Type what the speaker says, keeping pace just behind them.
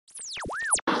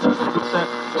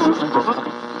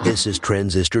This is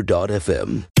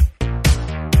Transistor.fm.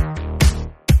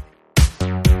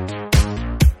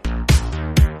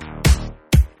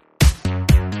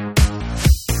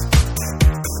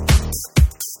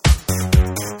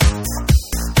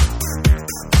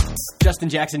 Justin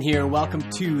Jackson here. Welcome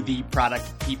to the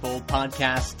Product People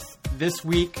Podcast. This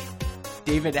week,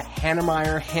 David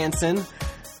Heinemeier Hansson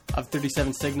of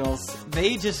 37 Signals.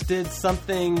 They just did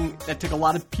something that took a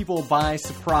lot of people by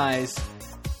surprise.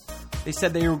 They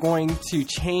said they were going to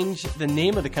change the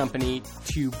name of the company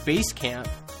to Basecamp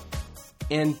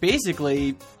and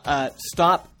basically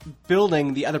stop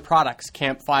building the other products,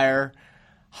 Campfire,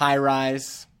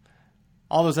 Highrise,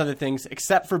 all those other things,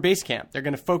 except for Basecamp. They're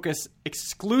going to focus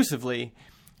exclusively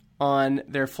on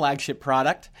their flagship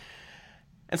product.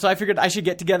 And so I figured I should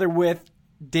get together with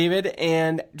David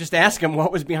and just ask him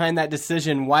what was behind that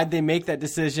decision, why'd they make that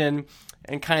decision,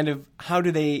 and kind of how do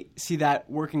they see that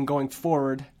working going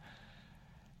forward.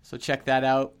 So check that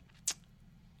out.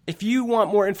 If you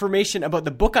want more information about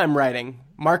the book I'm writing,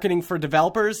 Marketing for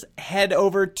Developers, head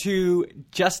over to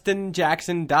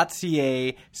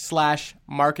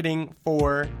justinjackson.ca/marketing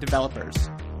for developers.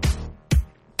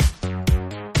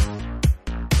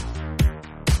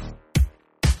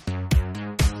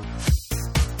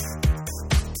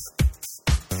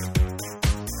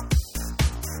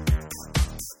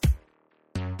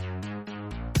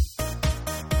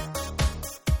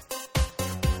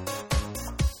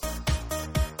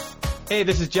 Hey,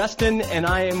 this is Justin, and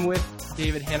I am with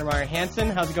David Heinemeier Hansson.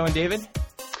 How's it going, David?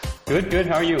 Good.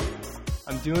 How are you?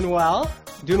 I'm doing well.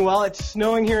 It's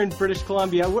snowing here in British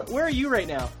Columbia. Where are you right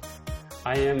now?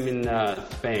 I am in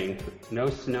Spain. No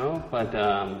snow, but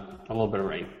a little bit of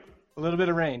rain. A little bit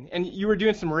of rain. And you were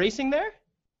doing some racing there?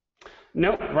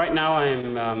 No, right now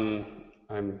I'm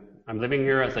living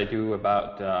here as I do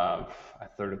about a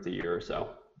third of the year or so.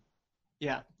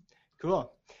 Yeah,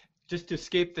 cool. Just to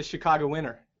escape the Chicago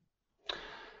winter.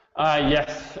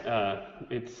 Yes,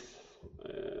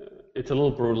 it's a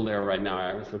little brutal there right now.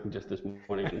 I was looking just this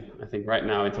morning, and I think right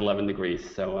now it's 11 degrees.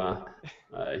 So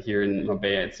here in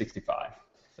Marbella it's 65.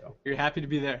 So you're happy to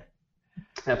be there.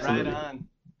 Absolutely. Right on.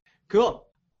 Cool.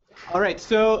 All right,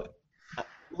 so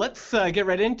let's get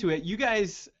right into it. You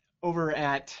guys over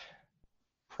at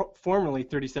formerly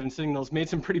 37 Signals made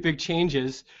some pretty big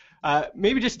changes.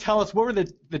 Maybe just tell us what were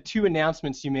the two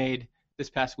announcements you made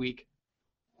this past week.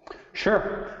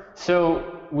 Sure.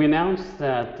 So we announced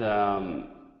that,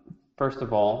 first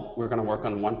of all, we're going to work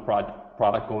on one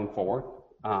product going forward.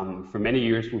 For many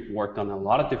years, we've worked on a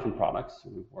lot of different products.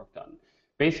 We've worked on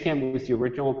Basecamp was the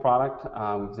original product.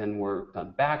 We've then worked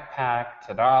on Backpack,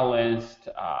 Tadalist,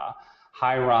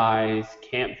 Highrise,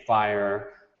 Campfire,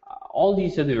 all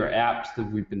these other apps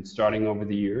that we've been starting over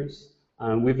the years.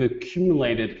 We've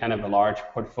accumulated kind of a large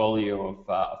portfolio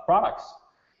of products.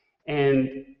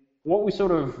 And what we sort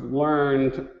of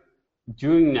learned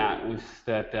doing that was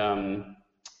that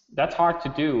that's hard to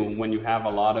do when you have a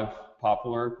lot of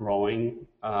popular, growing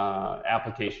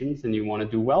applications and you want to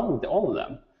do well with all of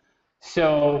them.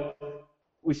 So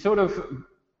we sort of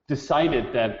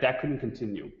decided that couldn't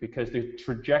continue because the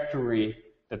trajectory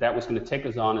that was going to take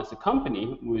us on as a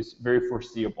company was very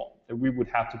foreseeable, that we would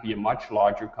have to be a much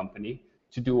larger company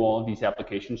to do all of these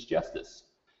applications justice.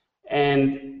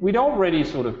 And we'd already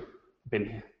sort of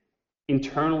been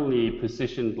internally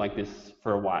positioned like this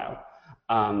for a while.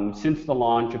 Since the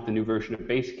launch of the new version of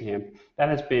Basecamp, that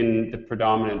has been the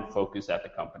predominant focus at the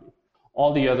company.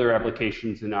 All the other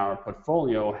applications in our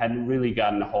portfolio hadn't really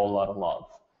gotten a whole lot of love.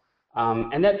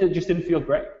 And that just didn't feel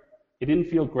great. It didn't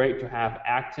feel great to have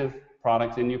active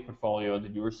products in your portfolio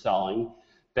that you were selling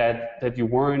that you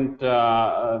weren't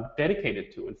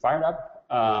dedicated to and fired up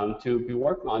to be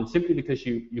working on simply because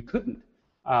you couldn't.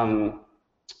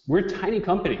 We're a tiny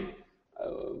company.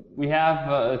 We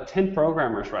have 10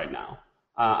 programmers right now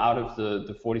out of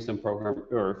the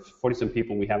 40-some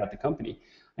people we have at the company.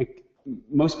 Like,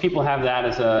 most people have that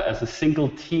as a single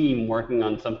team working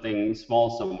on something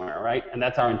small somewhere, right? And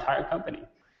that's our entire company.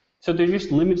 So there's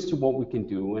just limits to what we can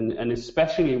do, and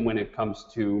especially when it comes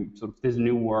to sort of this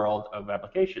new world of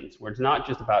applications, where it's not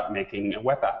just about making a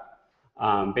web app.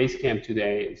 Basecamp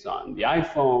today is on the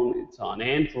iPhone, it's on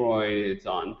Android, it's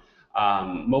on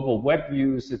mobile web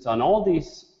views, it's on all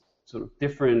these sort of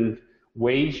different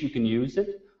ways you can use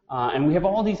it. And we have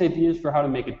all these ideas for how to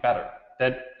make it better,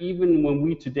 that even when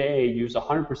we today use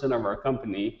 100% of our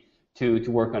company to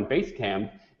work on Basecamp,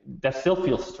 that still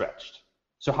feels stretched.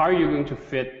 So how are you going to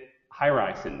fit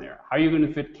Highrise in there? How are you going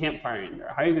to fit Campfire in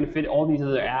there? How are you going to fit all these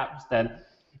other apps that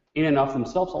in and of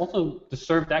themselves also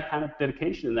deserve that kind of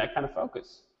dedication and that kind of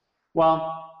focus?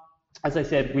 Well, as I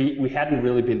said, we hadn't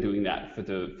really been doing that for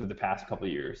the past couple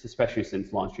of years, especially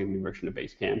since launching a new version of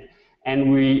Basecamp.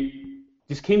 And we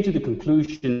just came to the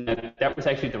conclusion that that was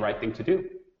actually the right thing to do.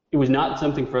 It was not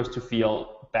something for us to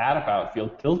feel bad about, feel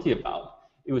guilty about.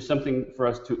 It was something for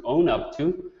us to own up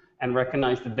to and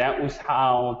recognize that that was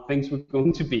how things were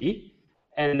going to be,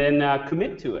 and then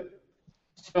commit to it.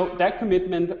 So that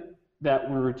commitment that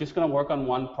we were just going to work on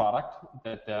one product,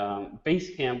 that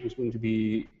Basecamp was going to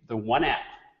be the one app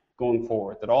going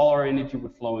forward, that all our energy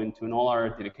would flow into and all our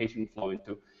dedication would flow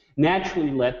into,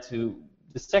 naturally led to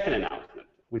the second announcement,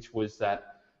 which was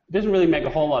that it doesn't really make a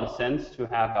whole lot of sense to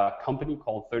have a company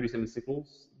called 37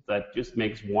 Signals that just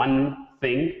makes one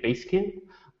thing, Basecamp.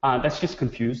 That's just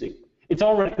confusing. It's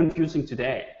already confusing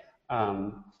today.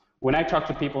 When I talk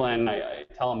to people and I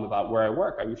tell them about where I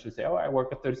work, I usually say, oh, I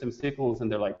work at 37 Signals,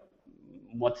 and they're like,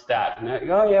 what's that? And I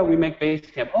go, oh, yeah, we make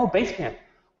Basecamp. Oh, Basecamp.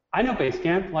 I know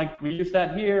Basecamp, like we use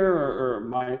that here, or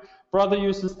my brother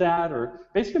uses that, or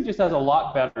Basecamp just has a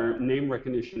lot better name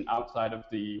recognition outside of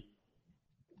the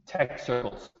tech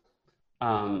circles.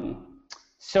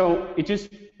 So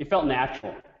it felt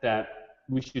natural that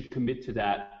we should commit to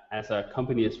that as a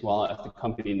company as well as the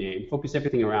company name, focus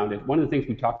everything around it. One of the things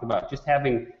we talked about, just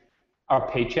having our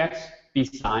paychecks be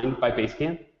signed by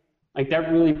Basecamp, like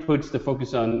that really puts the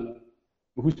focus on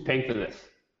who's paying for this,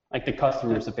 like the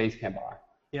customers of Basecamp are.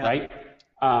 Yeah. Right?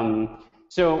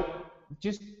 So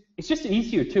it's just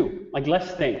easier too, like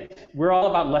less things. We're all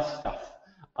about less stuff,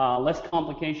 less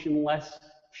complication, less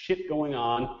shit going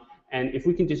on. And if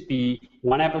we can just be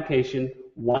one application,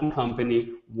 one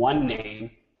company, one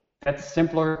name, that's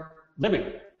simpler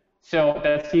living. So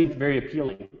that seems very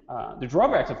appealing. The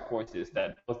drawbacks, of course, is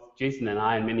that both Jason and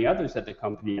I and many others at the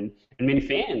company and many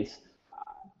fans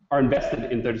are invested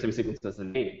in 37 Signals as a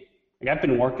name. Like I've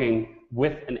been working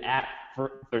with an app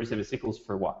for 37 Signals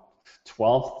for what,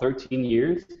 12, 13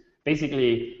 years?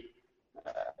 Basically,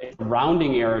 it's a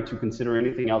rounding error to consider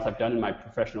anything else I've done in my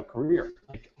professional career.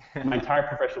 Like, my entire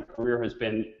professional career has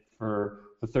been for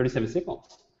 37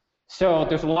 Signals. So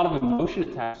there's a lot of emotion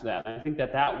attached to that. And I think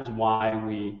that was why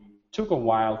we took a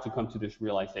while to come to this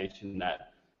realization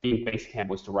that being Basecamp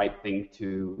was the right thing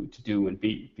to do and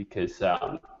be, because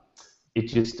it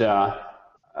just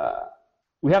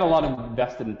we had a lot of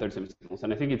invested in 37 Signals,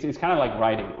 and I think it's kind of like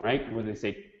writing, right? Where they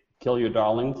say, kill your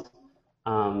darlings.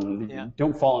 Yeah.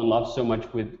 Don't fall in love so much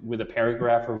with a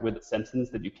paragraph or with a sentence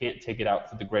that you can't take it out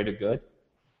for the greater good.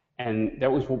 And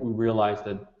that was what we realized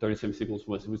that 37 Signals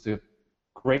was. It was a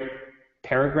great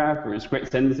paragraph, it was a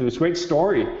great sentence, it was a great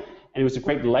story, and it was a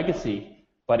great legacy,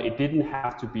 but it didn't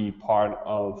have to be part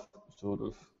of sort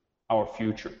of our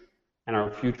future. And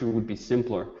our future would be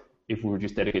simpler if we were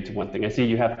just dedicated to one thing. I see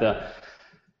you have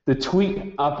the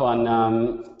tweet up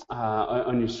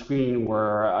on your screen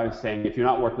where I was saying, if you're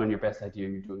not working on your best idea,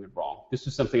 you're doing it wrong. This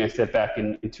was something I said back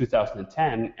in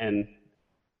 2010,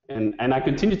 and I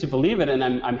continue to believe it, and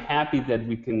I'm happy that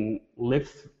we can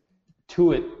live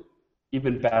to it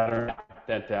even better.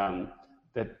 That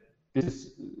this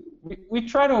is, we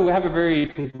try to have a very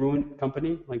congruent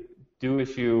company, like do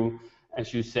as you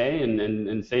say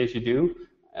and say as you do,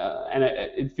 and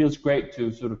it feels great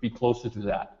to sort of be closer to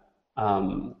that.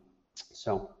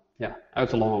 So yeah, that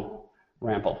was a long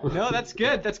ramble. No, that's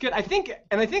good. That's good. I think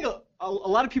a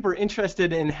lot of people are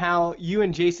interested in how you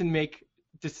and Jason make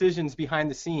decisions behind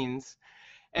the scenes.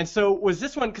 And so was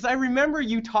this one, because I remember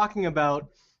you talking about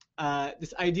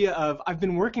this idea of, I've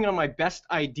been working on my best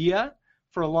idea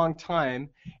for a long time,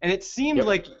 and it seemed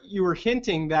like you were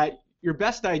hinting that your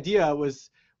best idea was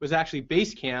actually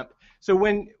Basecamp. So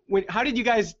how did you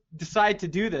guys decide to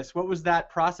do this? What was that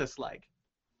process like?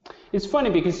 It's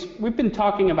funny because we've been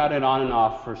talking about it on and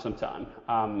off for some time.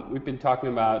 We've been talking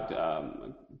about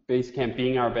Basecamp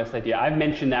being our best idea. I've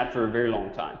mentioned that for a very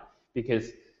long time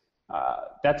because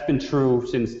that's been true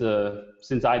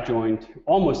since I joined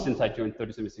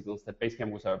 37 Signals, that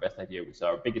Basecamp was our best idea. It was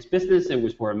our biggest business. It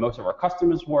was where most of our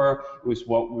customers were. It was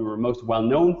what we were most well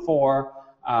known for.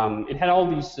 It had all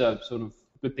these sort of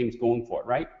good things going for it,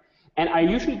 right? And I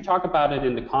usually talk about it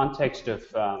in the context of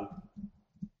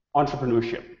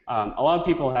entrepreneurship. A lot of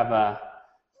people have a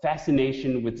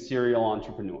fascination with serial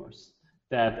entrepreneurs,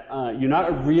 that you're not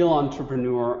a real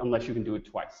entrepreneur unless you can do it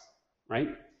twice, right?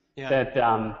 Yeah.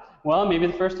 That, well, maybe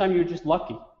the first time you're just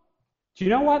lucky. Do you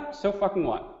know what? So fucking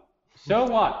what? So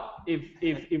what if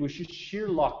it was just sheer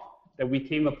luck that we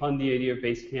came upon the idea of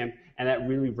Basecamp and that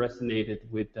really resonated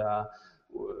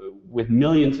with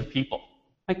millions of people?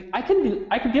 Like, I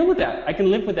can deal with that. I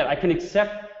can live with that. I can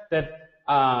accept that,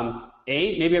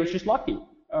 maybe I was just lucky.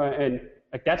 And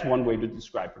like that's one way to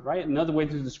describe it, right? Another way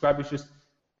to describe it is just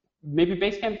maybe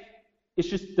Basecamp it's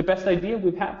just the best idea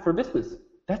we've had for business.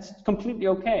 That's completely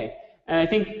okay. And I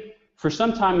think for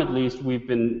some time at least, we've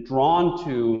been drawn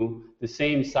to the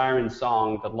same siren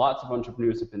song that lots of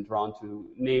entrepreneurs have been drawn to,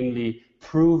 namely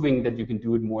proving that you can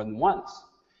do it more than once.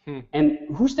 And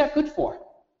who's that good for?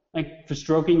 Like, for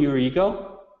stroking your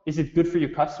ego? Is it good for your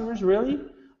customers, really?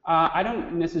 I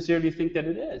don't necessarily think that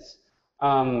it is.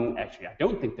 Actually, I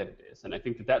don't think that it is. And I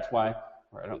think that that's why,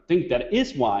 or I don't think that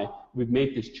is why we've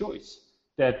made this choice,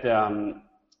 that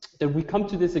we come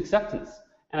to this acceptance.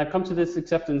 And I've come to this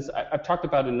acceptance, I've talked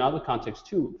about it in other contexts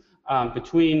too,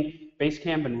 between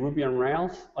Basecamp and Ruby on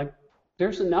Rails. Like,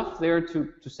 there's enough there to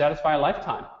satisfy a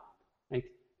lifetime. Like,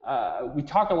 we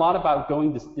talk a lot about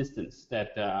going this distance,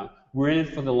 that we're in it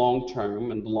for the long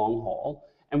term and the long haul,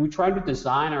 and we try to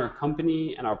design our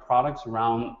company and our products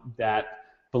around that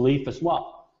belief as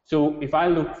well. So if I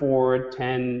look forward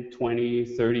 10, 20,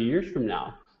 30 years from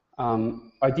now,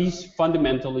 are these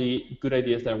fundamentally good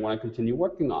ideas that I want to continue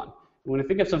working on? When I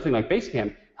think of something like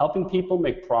Basecamp, helping people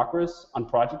make progress on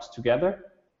projects together,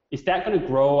 is that going to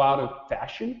grow out of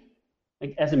fashion?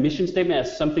 Like, as a mission statement,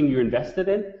 as something you're invested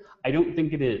in? I don't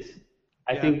think it is.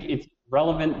 I think it's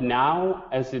relevant now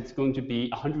as it's going to be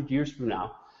 100 years from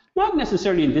now. Not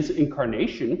necessarily in this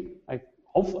incarnation. I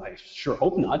sure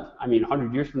hope not. I mean,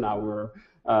 100 years from now, we're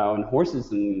on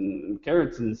horses and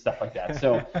carrots and stuff like that.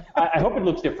 So I hope it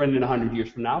looks different in 100 years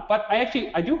from now. But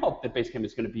I do hope that Basecamp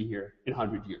is going to be here in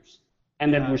 100 years.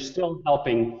 And that we're still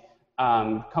helping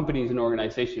companies and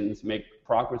organizations make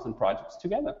progress on projects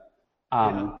together.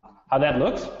 How that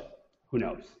looks, who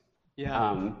knows?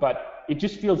 But it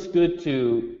just feels good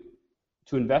to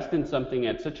invest in something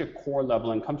at such a core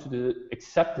level and come to the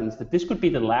acceptance that this could be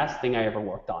the last thing I ever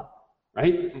worked on,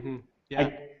 right?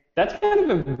 That's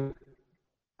kind of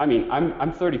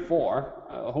I'm 34.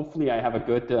 Hopefully I have a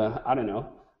good,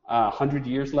 100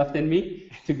 years left in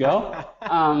me to go.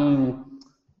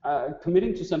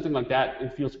 Committing to something like that,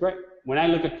 it feels great. When I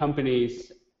look at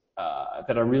companies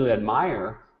that I really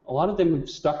admire, a lot of them have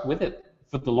stuck with it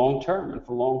for the long term and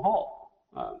for long haul.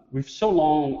 We've so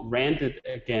long ranted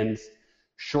against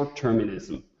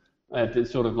short-termism, to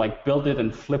sort of like build it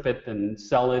and flip it and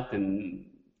sell it and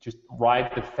just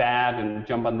ride the fad and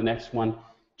jump on the next one.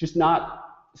 It's not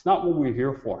what we're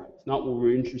here for. It's not what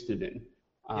we're interested in.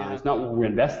 It's not what we're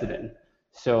invested in.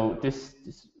 So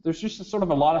there's just sort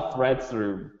of a lot of threads that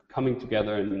are coming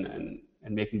together and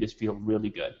making this feel really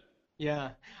good. Yeah,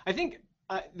 I think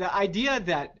the idea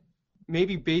that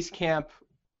maybe Basecamp,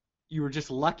 you were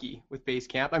just lucky with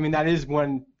Basecamp. I mean, that is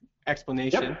one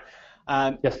explanation.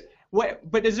 Yes.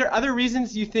 But is there other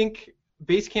reasons you think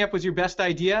Basecamp was your best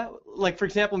idea? Like, for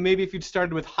example, maybe if you'd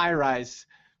started with Highrise,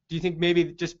 do you think maybe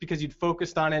just because you'd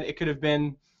focused on it, it could have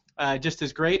been just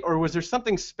as great? Or was there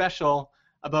something special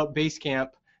about Basecamp,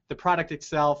 the product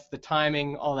itself, the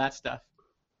timing, all that stuff?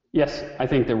 Yes, I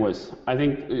think there was. I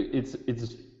think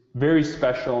it's very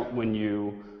special when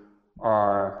you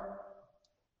are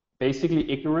basically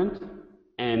ignorant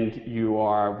and you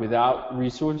are without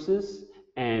resources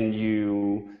and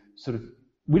you sort of,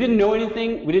 we didn't know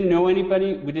anything, we didn't know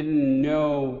anybody, we didn't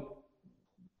know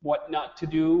what not to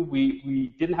do.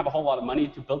 We didn't have a whole lot of money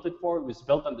to build it for. It was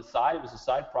built on the side. It was a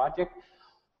side project.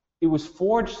 It was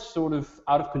forged sort of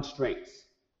out of constraints.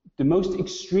 The most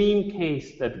extreme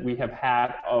case that we have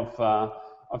had of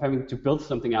having to build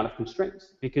something out of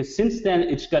constraints, because since then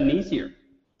it's gotten easier.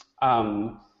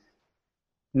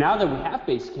 Now that we have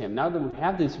Basecamp, now that we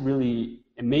have this really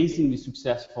amazingly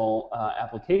successful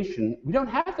application, we don't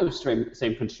have those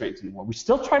same constraints anymore. We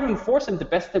still try to enforce them the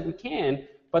best that we can,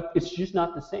 but it's just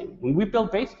not the same. When we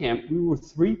built Basecamp, we were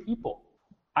 3 people.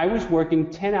 I was working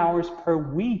 10 hours per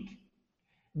week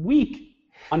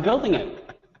on building it.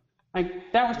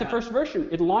 Like, that was the first version.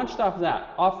 It launched off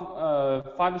that,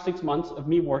 5 or 6 months of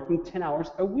me working 10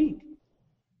 hours a week.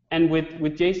 And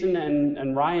with Jason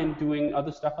and Ryan doing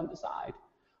other stuff on the side.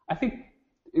 I think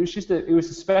it was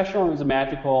a special, it was a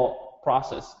magical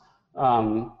process.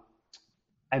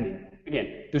 I mean,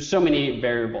 again, there's so many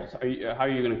variables. How are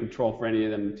you going to control for any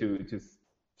of them to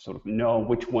sort of know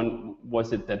which one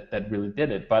was it that really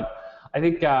did it? But I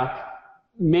think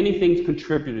many things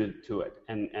contributed to it,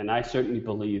 and I certainly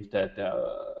believe that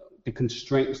the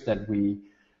constraints that we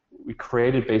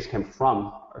created Basecamp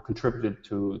from are contributed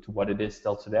to what it is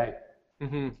still today.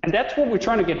 Mm-hmm. And that's what we're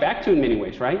trying to get back to in many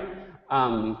ways, right?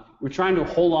 We're trying to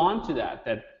hold on to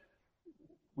that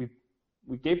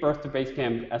we gave birth to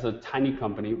Basecamp as a tiny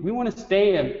company. We want to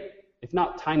stay, if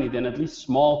not tiny, then at least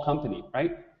small company,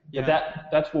 right? Yeah.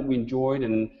 That's what we enjoyed,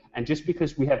 and just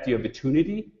because we have the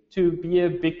opportunity to be a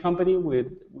big company with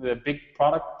a big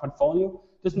product portfolio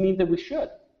doesn't mean that we should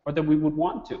or that we would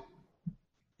want to.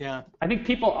 Yeah. I think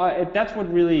people, that's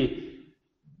what really,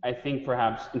 I think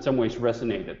perhaps in some ways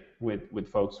resonated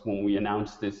with folks when we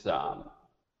announced this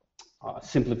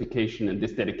simplification and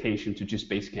this dedication to just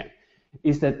Basecamp,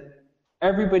 is that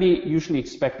everybody usually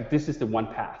expects that this is the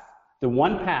one path. The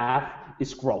one path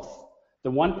is growth. The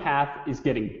one path is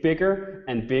getting bigger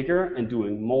and bigger and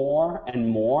doing more and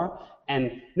more.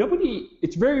 And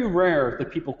it's very rare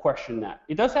that people question that.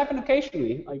 It does happen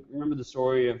occasionally. Like, remember the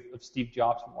story of Steve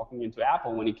Jobs walking into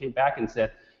Apple when he came back and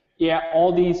said, yeah,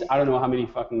 all these, I don't know how many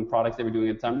fucking products they were doing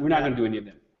at the time, we're not going to do any of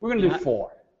them. We're going to do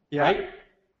 4, right?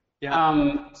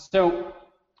 Yeah. So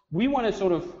we want to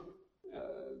sort of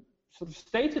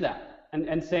stay to that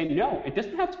and say, no, it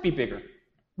doesn't have to be bigger.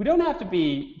 We don't have to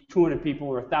be 200 people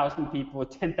or 1,000 people or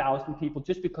 10,000 people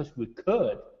just because we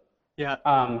could. Yeah.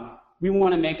 We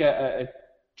want to make a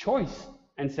choice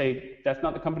and say, that's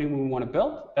not the company we want to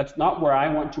build. That's not where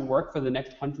I want to work for the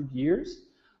next 100 years.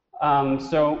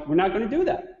 So we're not going to do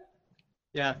that.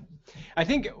 Yeah. I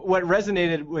think what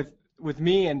resonated with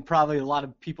me and probably a lot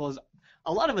of people is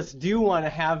a lot of us do want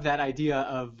to have that idea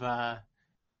of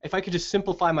if I could just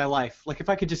simplify my life, like if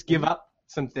I could just give up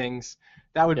some things,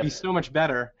 that would be so much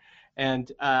better.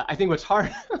 And I think what's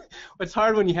hard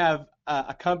when you have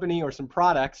a company or some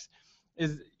products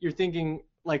is you're thinking,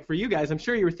 like for you guys, I'm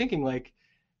sure you were thinking like,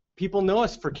 people know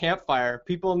us for Campfire,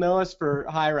 people know us for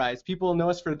High-Rise, people know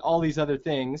us for all these other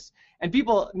things, and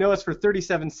people know us for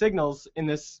 37 Signals in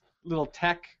this little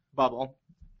tech bubble.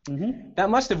 Mm-hmm. That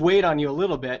must have weighed on you a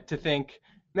little bit to think,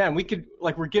 man,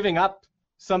 we're giving up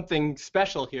something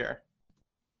special here.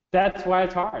 That's why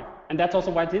it's hard, and that's also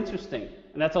why it's interesting,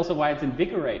 and that's also why it's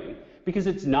invigorating, because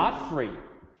it's not free.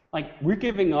 Like, we're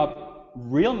giving up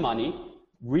real money,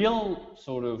 real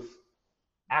sort of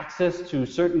access to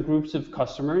certain groups of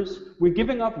customers. We're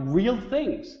giving up real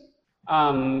things,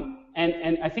 and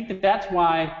I think that's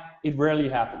why it rarely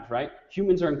happens, right?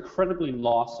 Humans are incredibly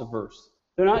loss averse.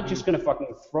 They're not just going to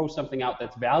fucking throw something out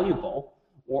that's valuable,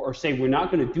 or say we're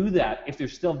not going to do that if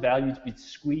there's still value to be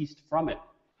squeezed from it.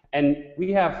 And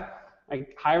we have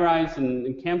like High-Rise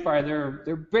and Campfire,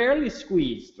 they're barely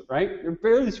squeezed, right? They're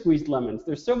barely squeezed lemons.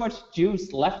 There's so much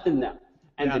juice left in them.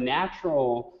 And the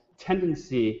natural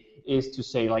tendency is to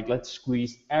say, like, let's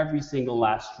squeeze every single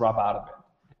last drop out of it.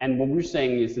 And what we're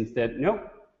saying is instead, nope,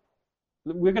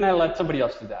 we're going to let somebody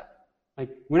else do that. Like,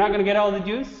 we're not going to get all the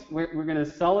juice. We're going to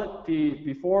sell it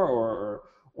before,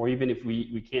 or even if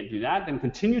we can't do that, then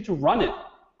continue to run it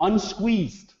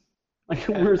unsqueezed. Like,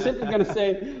 we're simply going to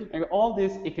say, like, all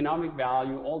this economic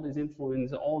value, all this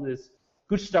influence, all this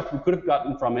good stuff we could have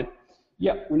gotten from it,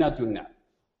 we're not doing that.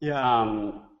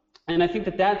 Yeah. And I think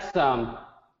that's why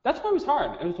it was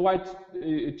hard. It was why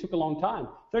it took a long time.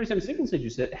 37 Signals, as you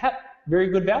said, had very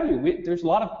good value. There's a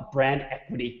lot of brand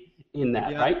equity in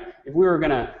that, right? If we were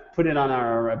going to put it on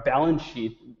our balance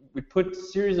sheet, we'd put a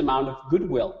serious amount of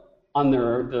goodwill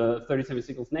under the 37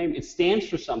 Signals name. It stands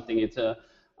for something.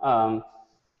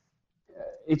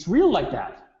 It's real like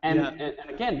that. And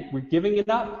again, we're giving it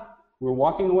up. We're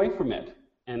walking away from it.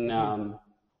 And I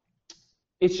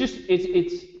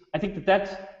think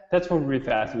that's what really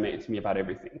fascinates me about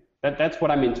everything. That's what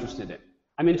I'm interested in.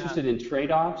 I'm interested in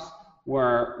trade-offs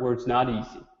where it's not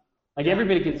easy. Like,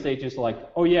 everybody can say just like,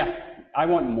 oh yeah, I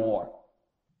want more.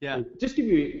 Yeah. Like, just give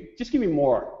me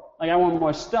more. Like, I want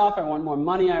more stuff. I want more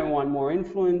money. I want more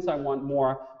influence. I want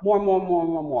more.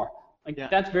 Like,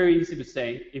 that's very easy to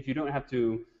say if you don't have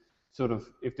to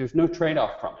if there's no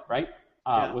trade-off from it, right?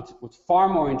 What's far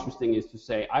more interesting is to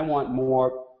say, I want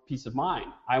more peace of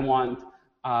mind. I want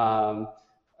a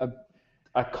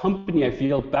company I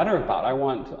feel better about. I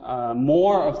want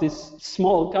more of this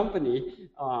small company,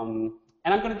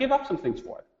 and I'm going to give up some things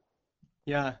for it.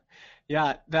 Yeah.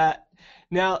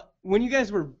 Now, when you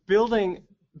guys were building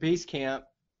Basecamp,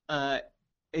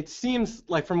 it seems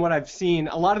like, from what I've seen,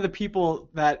 a lot of the people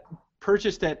that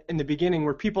purchased it in the beginning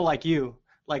were people like you.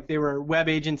 Like, they were web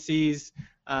agencies,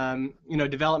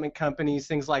 development companies,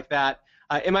 things like that.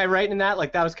 Am I right in that?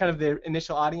 Like, that was kind of the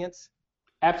initial audience?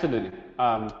 Absolutely.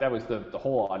 That was the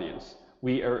whole audience.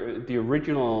 The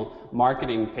original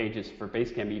marketing pages for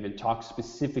Basecamp even talk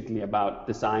specifically about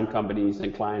design companies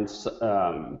and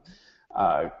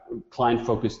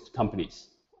client-focused companies.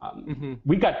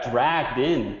 We got dragged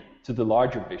in to the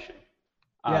larger vision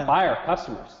by our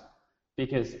customers,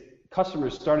 because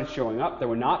customers started showing up that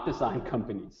were not design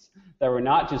companies, that were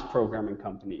not just programming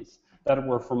companies, that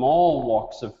were from all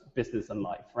walks of business and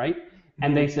life, right?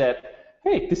 And they said,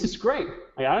 hey, this is great.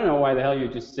 Like, I don't know why the hell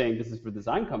you're just saying this is for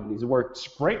design companies. It works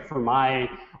great for my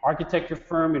architecture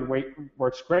firm. It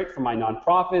works great for my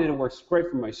nonprofit. It works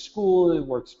great for my school. It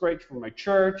works great for my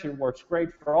church. It works great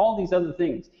for all these other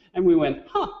things. And we went,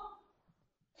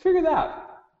 figure that out.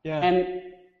 Yeah.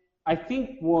 And I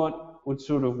think what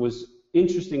sort of was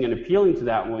interesting and appealing to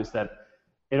that was that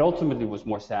it ultimately was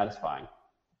more satisfying.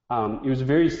 It was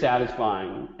very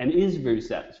satisfying and is very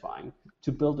satisfying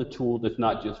to build a tool that's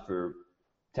not just for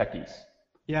techies.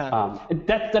 Yeah.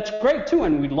 That's great too,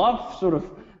 and we love sort of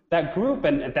that group,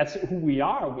 and that's who we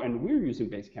are, and we're using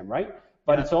Basecamp, right?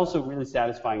 But it's also really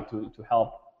satisfying to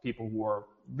help people who are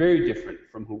very different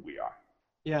from who we are.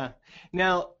 Yeah.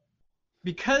 Now,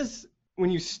 because when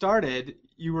you started,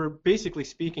 you were basically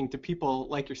speaking to people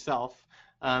like yourself.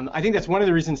 I think that's one of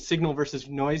the reasons Signal versus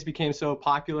Noise became so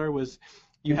popular was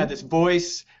you had this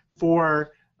voice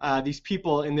for these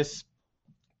people in this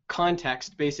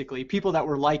context, basically, people that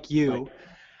were like you.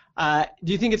 Right.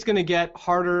 Do you think it's going to get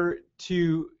harder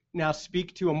to now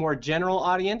speak to a more general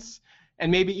audience?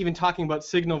 And maybe even talking about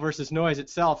Signal versus Noise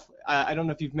itself, I don't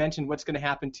know if you've mentioned what's going to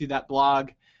happen to that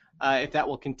blog, if that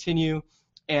will continue,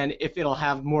 and if it'll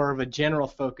have more of a general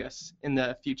focus in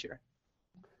the future.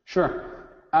 Sure.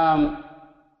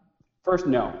 First,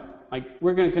 no.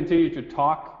 We're going to continue to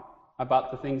talk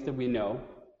about the things that we know,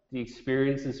 the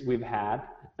experiences we've had,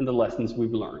 and the lessons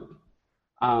we've learned.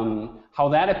 How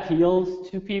that appeals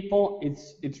to people,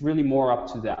 it's really more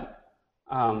up to them.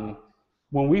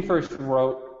 When we first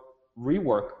wrote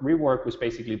Rework was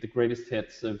basically the greatest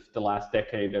hits of the last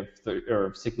decade of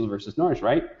Signal versus Noise,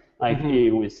 right?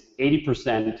 It was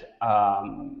 80%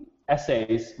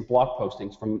 essays, blog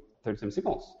postings from 37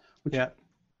 Signals, which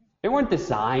they weren't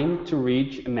designed to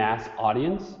reach a mass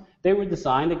audience. They were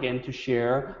designed, again, to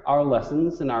share our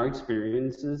lessons and our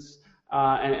experiences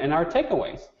and our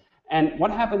takeaways. And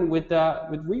what happened with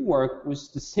Rework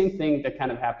was the same thing that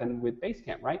kind of happened with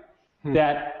Basecamp, right?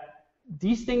 That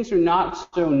these things are not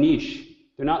so niche,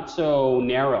 they're not so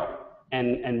narrow,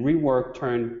 and Rework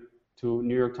turned to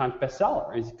New York Times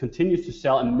bestseller. It continues to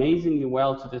sell amazingly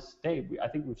well to this day. I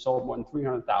think we've sold more than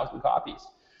 300,000 copies.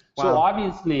 Wow. So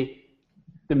obviously,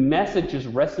 the message has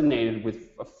resonated with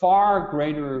a far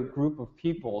greater group of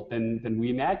people than we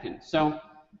imagined. So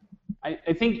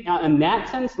I think in that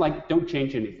sense, don't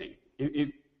change anything.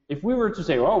 If we were to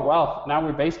say, oh, well, now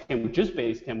we're Basecamp, we're just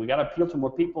Basecamp, we got to appeal to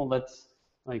more people, let's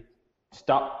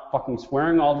stop fucking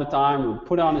swearing all the time, or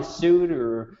put on a suit,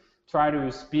 or try to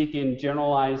speak in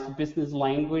generalized business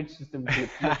language so that we can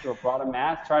appeal to a broader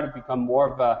mass, try to become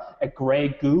more of a gray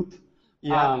goop.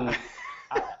 Yeah.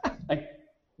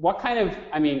 What kind of,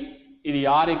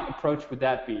 idiotic approach would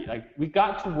that be? We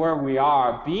got to where we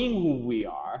are, being who we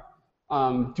are,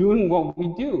 doing what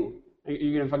we do. Are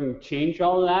you going to fucking change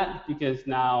all of that because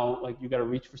now, you got to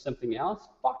reach for something else?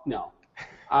 Fuck no.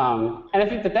 And I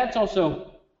think that's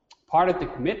also part of the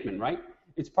commitment, right?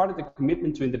 It's part of the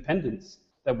commitment to independence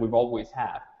that we've always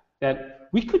had. That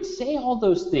we could say all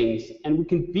those things, and we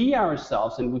can be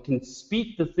ourselves, and we can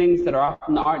speak the things that are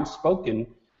often aren't spoken,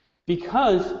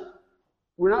 because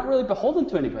we're not really beholden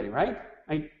to anybody, right?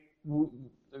 There's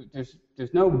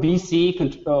no VC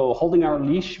holding our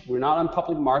leash. We're not on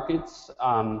public markets.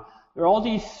 There are all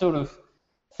these sort of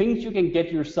things you can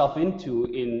get yourself into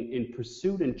in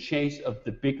pursuit and chase of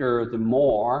the bigger, the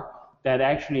more, that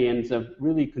actually ends up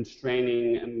really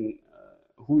constraining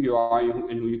who you are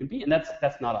and who you can be, and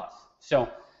that's not us. So,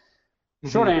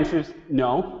 short answer is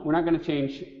no. We're not going to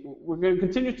change. We're going to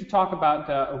continue to talk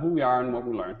about who we are and what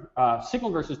we learn.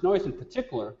 Signal versus Noise, in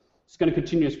particular, is going to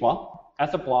continue as well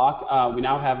as a blog. We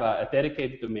now have a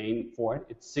dedicated domain for it.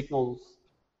 It's Signals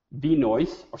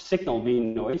vNoise or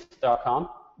signalvnoise.com.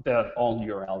 All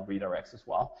URL redirects as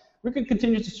well. We can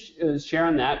continue to share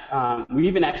on that. We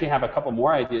even actually have a couple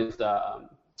more ideas,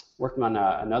 working on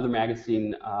another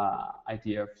magazine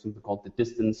idea, something called The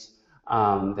Distance,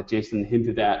 that Jason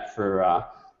hinted at, for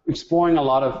exploring a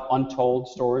lot of untold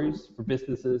stories for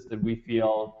businesses that we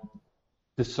feel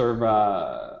deserve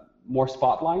more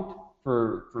spotlight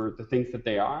for the things that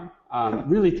they are.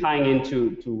 Really tying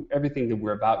into everything that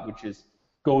we're about, which is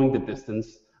going the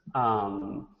distance,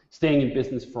 staying in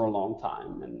business for a long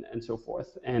time, and so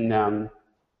forth. And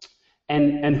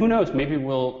who knows, maybe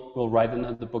we'll write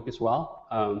another book as well.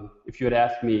 If you had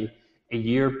asked me a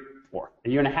year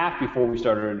and a half before we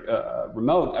started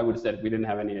remote, I would have said we didn't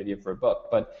have any idea for a book.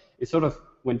 But it's sort of,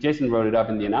 when Jason wrote it up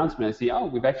in the announcement, I see,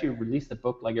 we've actually released a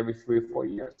book every 3 or 4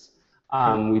 years.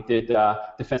 We did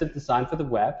Defensive Design for the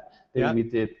Web, then we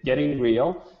did Getting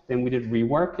Real, then we did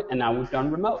Rework, and now we've done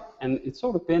Remote. And it's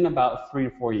sort of been about 3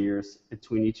 to 4 years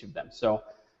between each of them. So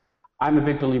I'm a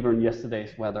big believer in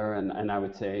yesterday's weather, and I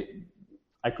would say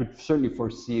I could certainly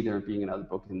foresee there being another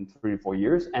book in 3 to 4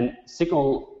 years. And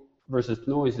Signal versus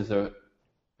Noise is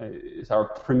our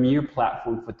premier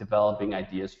platform for developing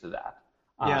ideas for that.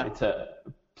 It's a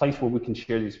place where we can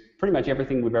share these. Pretty much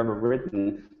everything we've ever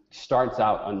written starts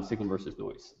out on Signal versus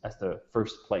Noise as the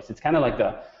first place. It's kind of like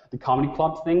the comedy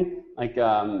club thing. Like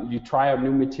you try out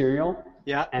new material,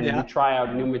 you try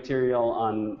out new material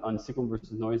on Signal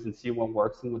versus Noise and see what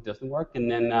works and what doesn't work, and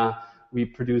then we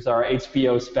produce our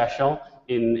HBO special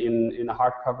in a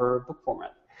hardcover book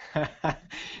format.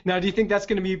 Now, do you think that's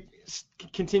going to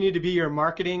continue to be your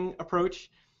marketing approach?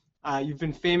 You've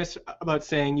been famous about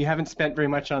saying you haven't spent very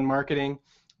much on marketing.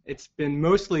 It's been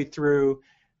mostly through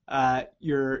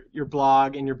your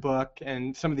blog and your book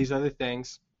and some of these other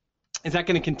things. Is that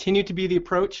going to continue to be the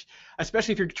approach,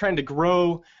 especially if you're trying to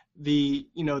grow the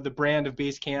brand of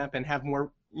Basecamp and have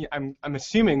more? I'm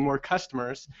assuming more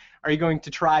customers. Are you going to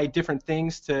try different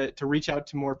things to reach out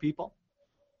to more people?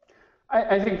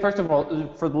 I think, first of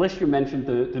all, for the list you mentioned,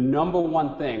 the number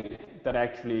one thing that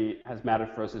actually has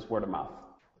mattered for us is word of mouth.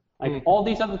 Like all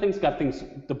these other things got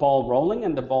the ball rolling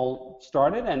and the ball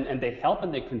started, and they help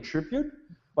and they contribute,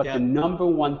 but the number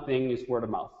one thing is word of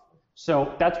mouth.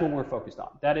 So that's what we're focused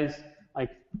on. That is,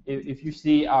 like, if you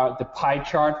see the pie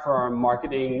chart for our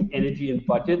marketing energy and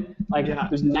budget,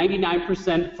 there's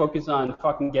 99% focus on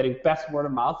fucking getting best word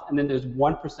of mouth, and then there's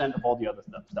 1% of all the other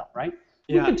stuff, right?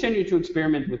 We continue to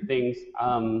experiment with things.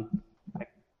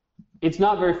 It's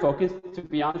not very focused, to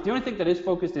be honest. The only thing that is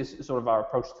focused is sort of our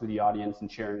approach to the audience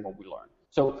and sharing what we learn.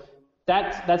 So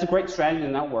that's a great strategy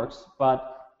and that works,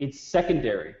 but it's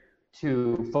secondary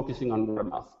to focusing on word of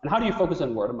mouth. And how do you focus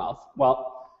on word of mouth?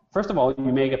 Well, first of all,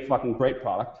 you make a fucking great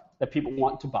product that people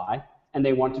want to buy and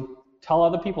they want to tell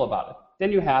other people about it.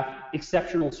 Then you have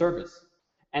exceptional service.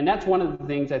 And that's one of the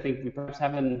things I think we perhaps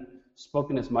haven't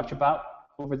spoken as much about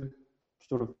over the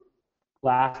sort of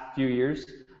last few years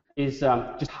is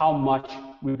just how much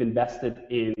we've invested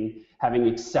in having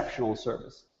exceptional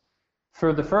service.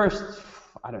 For the first,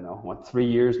 3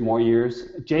 years, more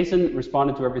years, Jason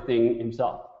responded to everything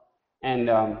himself. And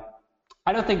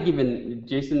I don't think even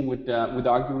Jason would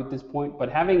argue with this point, but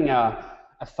having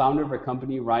a founder of a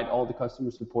company write all the customer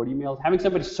support emails, having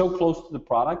somebody so close to the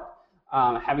product,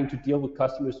 having to deal with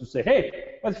customers who say,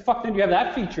 hey, what the fuck didn't you have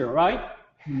that feature, right?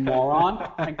 Moron.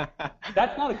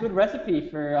 That's not a good recipe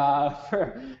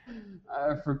for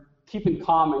keeping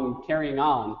calm and carrying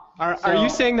on. Are you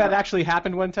saying that actually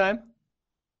happened one time?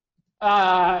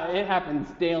 It happens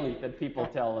daily that people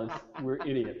tell us we're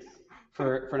idiots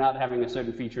for not having a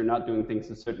certain feature, not doing things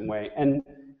a certain way. And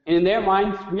in their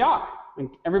minds, we are. And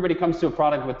everybody comes to a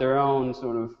product with their own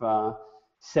sort of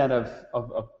set of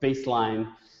baseline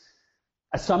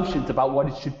assumptions about what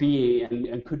it should be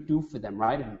and could do for them,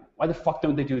 right? And why the fuck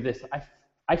don't they do this?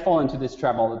 I fall into this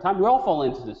trap all the time. We all fall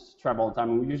into this trap all the time.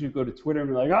 And we usually go to Twitter and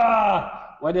we're like,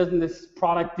 why doesn't this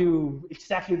product do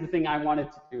exactly the thing I want it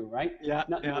to do, right?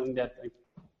 Not knowing that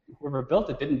whoever built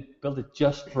it didn't build it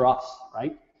just for us,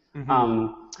 right?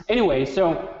 Mm-hmm. Anyway,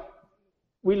 so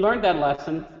we learned that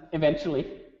lesson eventually,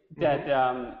 that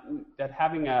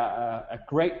having a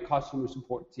great customer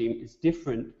support team is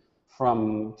different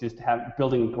from just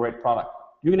building a great product.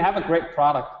 You can have a great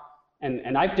product,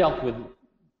 and I've dealt with a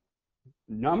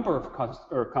number of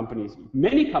companies,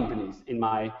 many companies in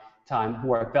my time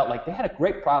where I felt like they had a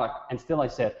great product, and still I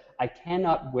said, I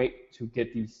cannot wait to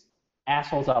get these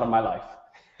assholes out of my life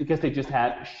because they just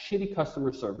had shitty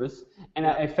customer service, and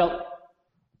I felt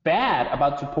bad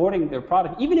about supporting their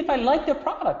product. Even if I liked their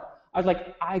product, I was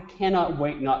like, I cannot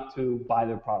wait not to buy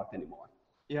their product anymore.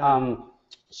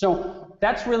 So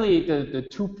that's really the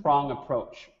two-prong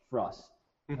approach for us.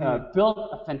 Build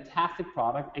a fantastic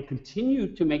product and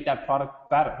continue to make that product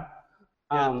better.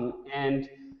 And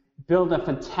build a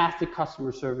fantastic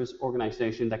customer service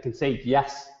organization that can say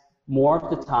yes more of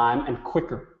the time and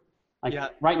quicker.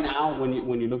 Right now,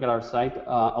 when you look at our site,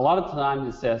 a lot of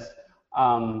times it says,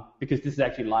 because this is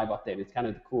actually live update, it's kind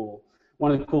of cool.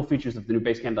 One of the cool features of the new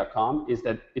Basecamp.com is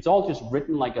that it's all just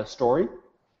written like a story,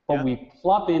 but we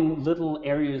plop in little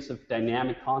areas of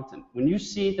dynamic content. When you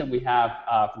see that we have,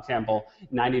 for example,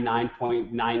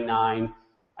 99.99,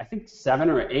 I think 7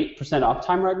 or 8%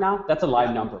 uptime right now, that's a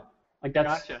live number. Like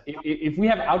that's if we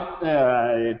have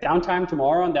downtime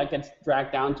tomorrow and that gets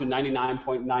dragged down to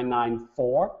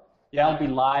 99.994, that'll be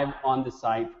live on the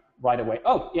site right away.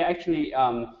 Oh, yeah, actually,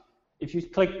 if you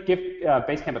give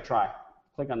Basecamp a try,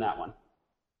 click on that one.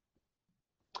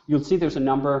 You'll see there's a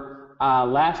number.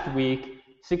 Last week,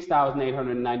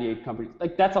 6,898 companies.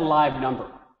 Like that's a live number.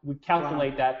 We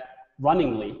calculate that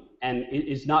runningly, and it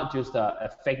is not just a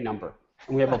fake number.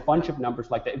 And we have a bunch of numbers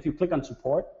like that. If you click on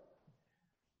support,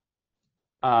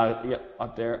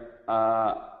 up there.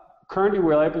 Currently,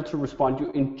 we're able to respond to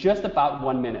you in just about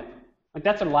 1 minute. Like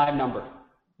that's a live number.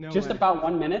 About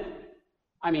 1 minute.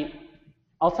 I mean,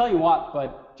 I'll tell you what,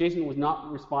 but Jason was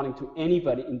not responding to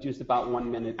anybody in just about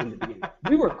 1 minute in the beginning.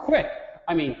 We were quick.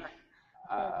 I mean,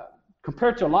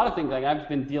 compared to a lot of things, like I've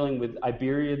been dealing with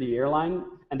Iberia, the airline,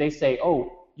 and they say,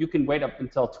 oh, you can wait up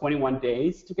until 21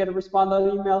 days to get a response on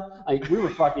an email. Like, we were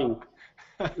fucking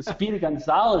Speedy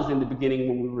Gonzalez in the beginning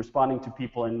when we were responding to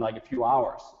people in like a few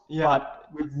hours. Yeah. But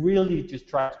we've really just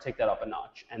tried to take that up a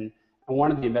notch. And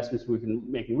one of the investments we've been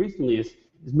making recently is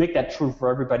make that true for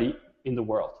everybody in the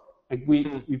world. Like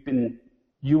we've been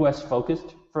US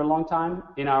focused for a long time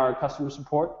in our customer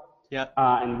support. Yeah.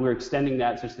 And we're extending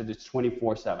that such that it's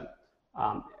 24/7.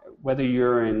 Whether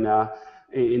you're in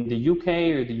the UK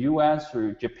or the US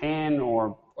or Japan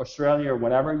or Australia or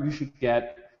whatever, you should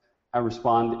get a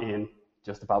respond in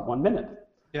just about 1 minute.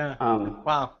 Yeah.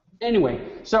 Wow. Anyway,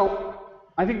 so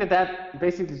I think that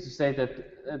basically is to say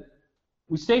that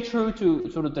we stay true to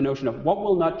sort of the notion of what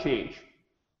will not change.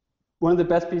 One of the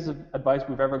best pieces of advice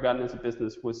we've ever gotten as a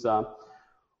business was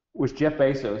Jeff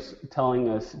Bezos telling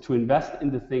us to invest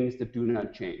in the things that do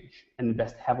not change and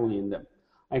invest heavily in them.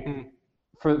 Like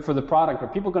for the product, are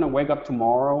people going to wake up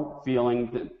tomorrow feeling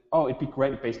that, oh, it'd be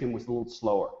great if Basecamp was a little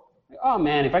slower? Like, oh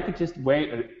man, if I could just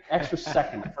wait an extra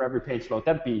second for every page load,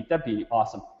 that'd be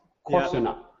awesome. Of course they're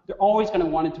not. They're always going to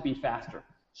want it to be faster.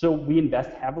 So we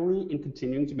invest heavily in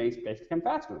continuing to make Basecamp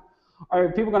faster. Are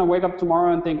people going to wake up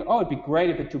tomorrow and think, oh, it'd be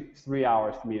great if it took 3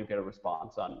 hours for me to get a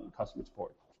response on customer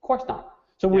support? Of course not.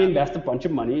 So we invest a bunch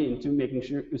of money into making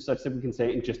sure such that we can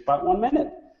say in just about 1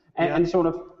 minute. And sort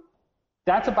of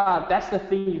that's the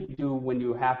thing you do when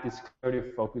you have this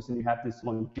creative focus and you have this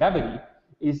longevity,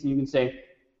 is you can say,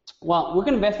 well, we're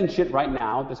going to invest in shit right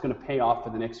now that's going to pay off for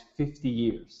the next 50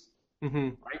 years. Mm-hmm.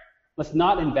 Right? Let's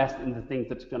not invest in the things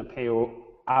that's going to pay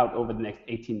out over the next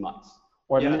 18 months.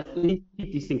 Or let's keep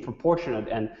these things proportionate,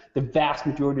 and the vast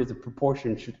majority of the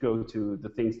proportion should go to the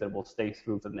things that will stay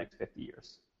through for the next 50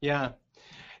 years. Yeah.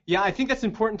 Yeah, I think that's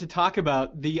important to talk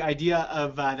about, the idea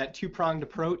of that two-pronged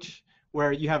approach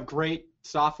where you have great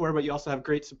software, but you also have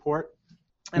great support.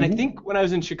 And I think when I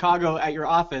was in Chicago at your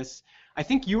office, I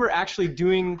think you were actually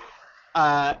doing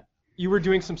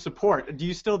some support. Do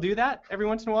you still do that every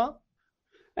once in a while?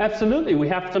 Absolutely. We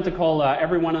have something called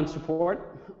Everyone on Support,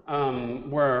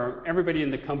 where everybody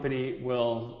in the company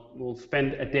will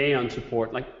spend a day on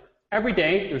support. Like every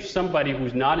day, there's somebody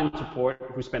who's not in support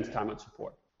who spends time on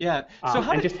support. Yeah. So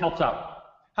and just helps out.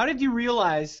 How did you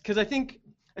realize? Because I think,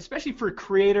 especially for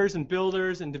creators and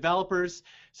builders and developers,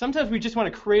 sometimes we just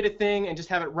want to create a thing and just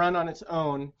have it run on its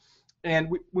own,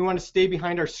 and we want to stay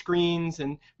behind our screens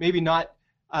and maybe not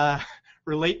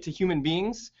relate to human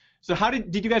beings. So how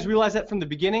did you guys realize that from the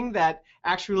beginning, that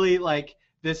actually like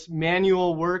this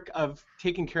manual work of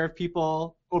taking care of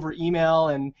people over email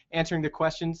and answering the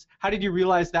questions, how did you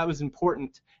realize that was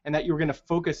important and that you were going to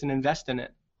focus and invest in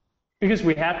it? Because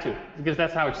we had to, because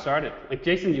that's how it started. Like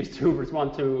Jason used to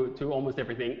respond to almost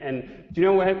everything, and do you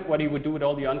know what he would do with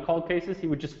all the on-call cases? He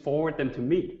would just forward them to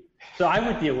me. So I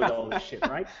would deal with all this shit,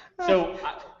 right? So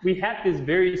we had this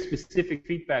very specific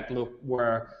feedback loop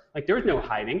where like there was no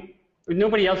hiding. There's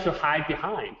nobody else to hide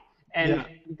behind. And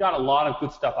we got a lot of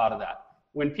good stuff out of that.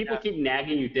 When people keep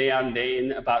nagging you day out and day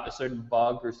in about a certain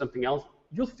bug or something else,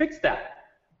 you'll fix that.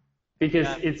 Because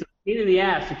it's a pain in the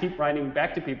ass to keep writing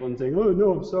back to people and saying, oh,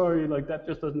 no, I'm sorry, like that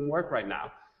just doesn't work right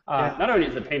now. Not only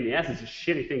is it a pain in the ass, it's a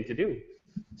shitty thing to do.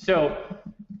 So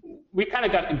we kind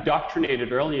of got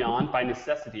indoctrinated early on by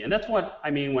necessity. And that's what I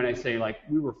mean when I say, like,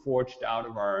 we were forged out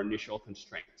of our initial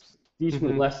constraints. These were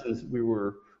lessons we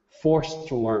were forced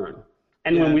to learn.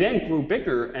 And when we then grew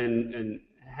bigger and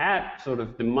had sort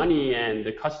of the money and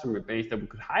the customer base that we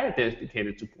could hire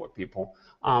dedicated support people,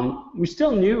 we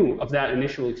still knew of that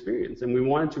initial experience, and we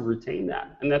wanted to retain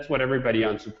that. And that's what everybody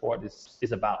on support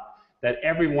is about, that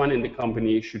everyone in the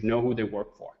company should know who they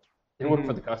work for. They work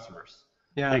for the customers.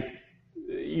 Yeah. Like,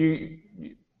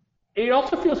 it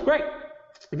also feels great.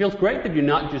 It feels great that you're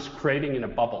not just creating in a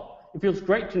bubble. It feels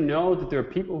great to know that there are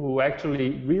people who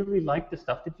actually really like the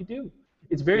stuff that you do.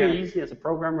 It's very easy as a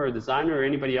programmer or a designer or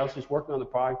anybody else who's working on the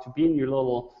product to be in your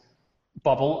little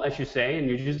bubble, as you say, and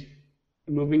you're just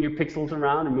moving your pixels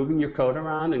around and moving your code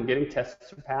around and getting tests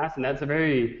to pass, and that's a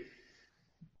very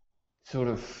sort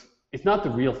of, it's not the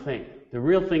real thing. The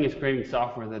real thing is creating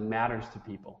software that matters to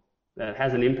people, that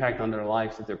has an impact on their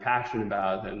lives, that they're passionate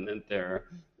about, and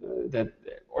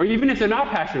or even if they're not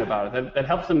passionate about it, that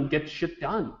helps them get shit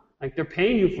done. Like, they're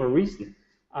paying you for a reason.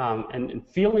 And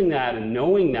feeling that and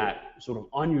knowing that sort of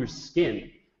on your skin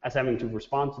as having to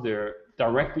respond to their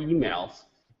direct emails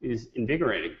is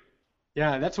invigorating.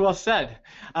 Yeah, that's well said.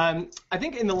 I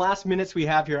think in the last minutes we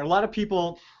have here, a lot of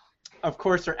people, of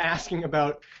course, are asking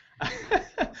about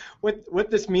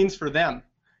what this means for them.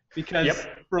 because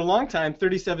Yep. for a long time,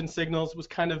 37 Signals was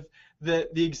kind of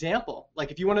the example.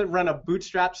 Like if you want to run a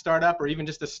bootstrap startup or even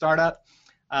just a startup,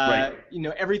 Right.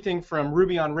 everything from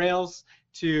Ruby on Rails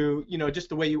to, just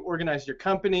the way you organize your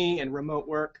company and remote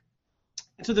work.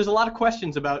 And so there's a lot of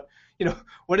questions about,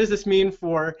 what does this mean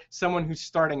for someone who's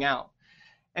starting out?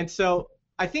 And so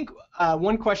I think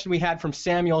one question we had from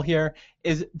Samuel here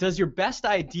is, does your best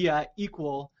idea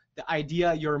equal the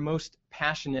idea you're most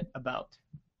passionate about?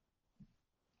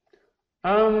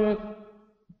 I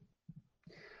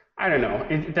don't know.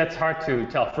 That's hard to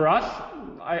tell. For us,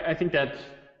 I think that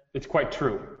it's quite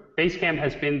true. Basecamp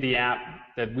has been the app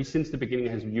that we, since the beginning,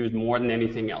 has used more than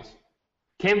anything else.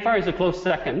 Campfire is a close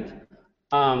second,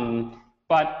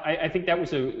 but I think that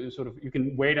was a sort of, you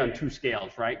can weight on two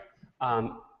scales, right?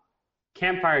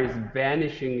 Campfire is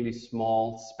vanishingly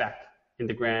small speck in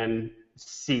the grand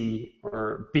sea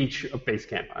or beach of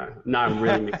Basecamp. Now I'm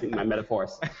really mixing my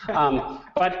metaphors.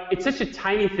 But it's such a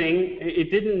tiny thing.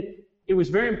 It was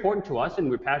very important to us, and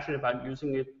we're passionate about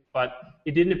using it, but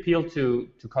it didn't appeal to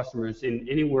customers in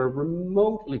anywhere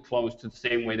remotely close to the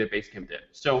same way that Basecamp did.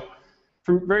 So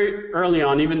from very early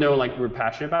on, even though we're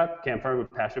passionate about Campfire, we're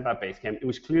passionate about Basecamp, it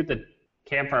was clear that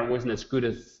Campfire wasn't as good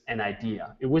as an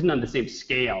idea. It wasn't on the same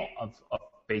scale of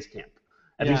Basecamp,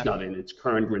 at least not in its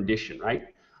current rendition, right?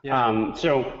 Yeah.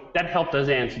 So that helped us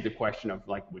answer the question of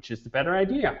which is the better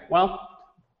idea? Well,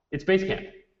 it's Basecamp,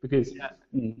 because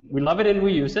we love it and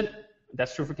we use it.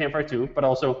 That's true for Campfire too, but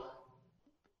also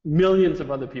millions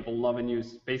of other people love and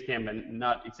use Basecamp, and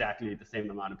not exactly the same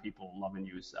amount of people love and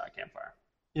use Campfire.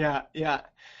 Yeah.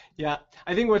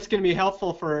 I think what's going to be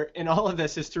helpful in all of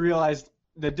this is to realize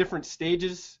the different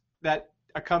stages that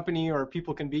a company or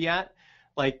people can be at.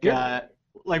 Like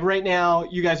right now,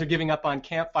 you guys are giving up on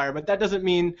Campfire, but that doesn't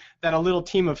mean that a little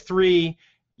team of 3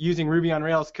 using Ruby on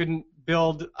Rails couldn't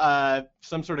build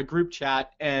some sort of group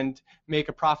chat and make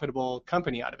a profitable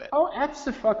company out of it. Oh,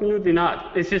 absolutely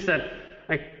not. It's just that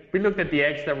we looked at the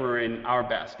eggs that were in our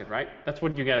basket, right? That's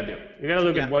what you got to do. You got to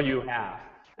look at what you have.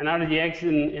 And out of the eggs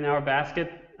in our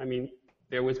basket,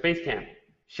 there was Basecamp,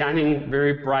 shining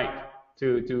very bright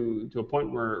to a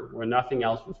point where nothing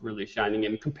else was really shining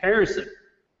in comparison.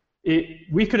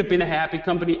 We could have been a happy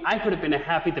company. I could have been a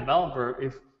happy developer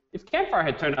if Campfire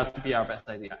had turned out to be our best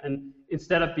idea. And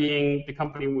instead of being the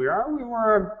company we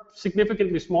were a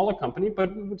significantly smaller company,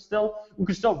 but we could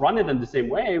still run it in the same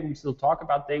way. We could still talk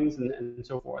about things and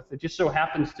so forth. It just so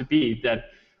happens to be that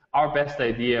our best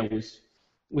idea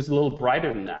was a little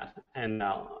brighter than that, and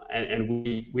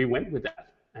we went with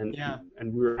that, and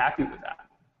we were happy with that.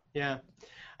 Yeah.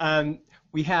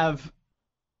 We have,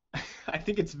 I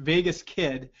think it's Vegas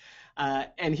Kid,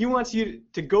 and he wants you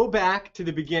to go back to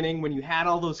the beginning when you had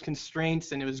all those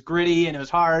constraints and it was gritty and it was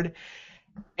hard.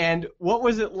 And what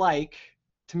was it like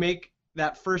to make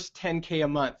that first 10K a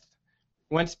month?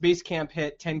 Once Basecamp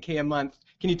hit 10K a month,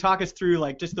 can you talk us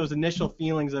through just those initial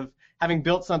feelings of having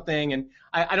built something? And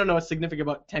I don't know what's significant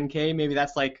about 10K. Maybe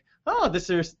that's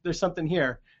there's something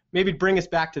here. Maybe bring us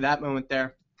back to that moment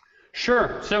there.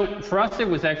 Sure. So for us, it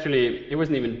wasn't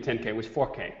even 10K, it was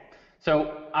 4K.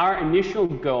 So our initial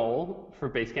goal for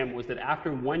Basecamp was that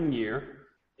after 1 year,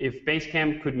 if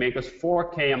Basecamp could make us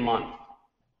 4K a month,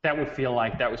 that would feel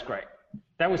like that was great.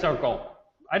 That was our goal.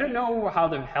 I don't know how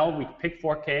the hell we picked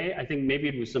 4K. I think maybe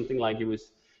it was something like it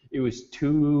was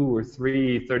 2 or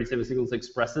 3 37 Signals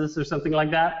Expresses or something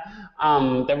like that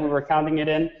that we were counting it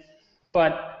in.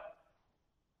 But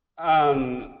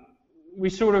we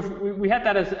had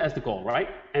that as the goal, right?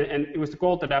 And it was the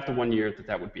goal that after 1 year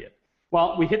that would be it.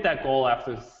 Well, we hit that goal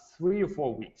after 3 or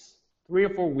 4 weeks. 3 or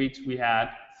 4 weeks we had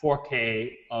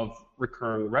 4K of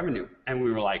recurring revenue, and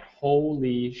we were like,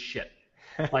 holy shit.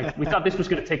 We thought this was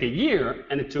going to take a year,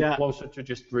 and it took closer to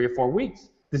just 3 or 4 weeks.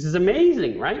 This is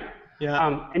amazing, right?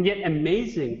 Yeah. And yet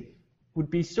amazing would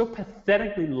be so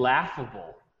pathetically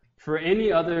laughable for any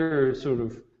other sort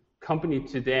of company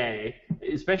today,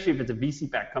 especially if it's a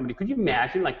VC-backed company. Could you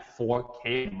imagine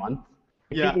 4K a month?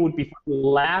 People would be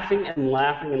laughing and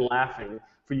laughing and laughing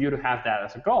for you to have that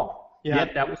as a goal. Yeah.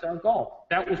 Yet that was our goal.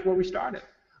 That was where we started.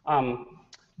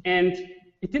 And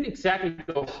it didn't exactly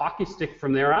go hockey stick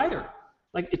from there either.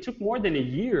 It took more than a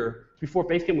year before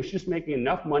Basecamp was just making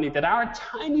enough money that our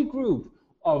tiny group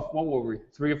of, what were we,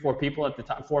 3 or 4 people at the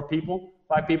time, 4 people,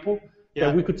 5 people,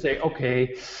 that we could say,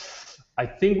 okay, I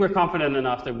think we're confident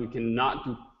enough that we cannot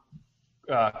do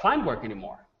client work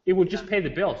anymore. It would just pay the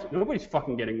bills. Nobody's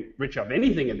fucking getting rich off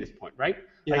anything at this point, right?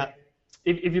 Yeah.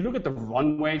 If you look at the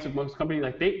runways of most companies,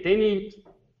 they need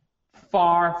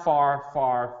far, far,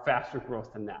 far faster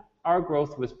growth than that. Our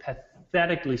growth was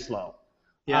pathetically slow.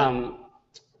 Yeah.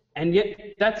 And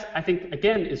yet, that's, I think,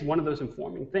 again, is one of those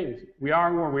informing things. We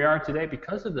are where we are today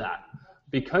because of that,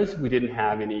 because we didn't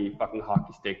have any fucking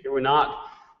hockey stick. There were not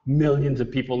millions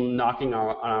of people knocking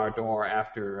on our door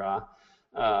after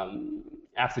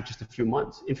just a few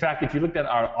months. In fact, if you looked at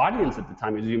our audience at the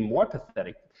time, it was even more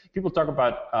pathetic. People talk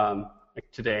about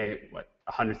like today,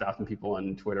 100,000 people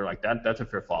on Twitter, like that. That's a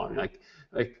fair following. Like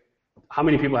how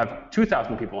many people have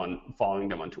 2,000 people following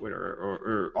them on Twitter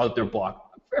or on their blog?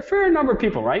 A fair number of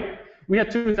people, right? We had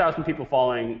 2,000 people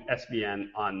following SVN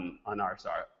on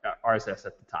RSS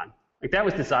at the time. Like that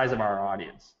was the size of our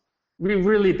audience. We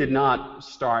really did not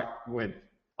start with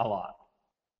a lot.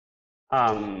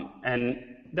 And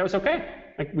that was okay.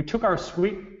 Like we took our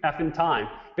sweet effing time.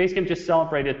 Basecamp just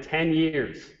celebrated 10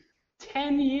 years.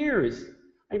 10 years.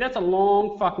 Like that's a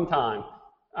long fucking time.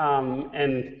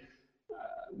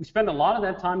 We spent a lot of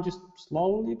that time just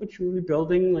slowly but surely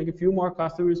building like a few more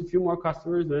customers, and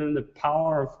then the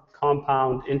power of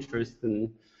compound interest and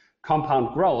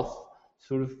compound growth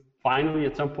sort of finally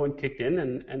at some point kicked in,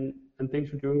 and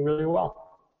things were doing really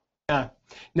well. Yeah.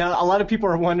 Now, a lot of people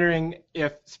are wondering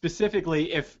if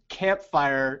specifically if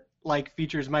Campfire-like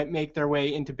features might make their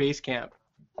way into Basecamp.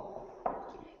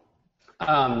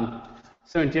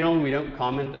 So in general, we don't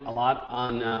comment a lot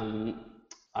on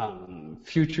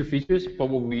future features, but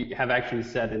what we have actually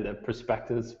said in the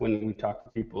prospectus when we talk to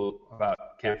people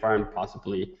about Campfire and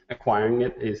possibly acquiring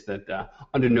it is that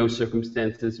under no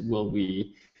circumstances will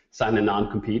we sign a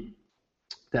non-compete.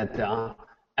 That,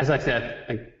 as I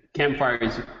said,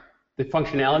 the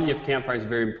functionality of Campfire is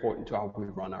very important to how we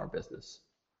run our business.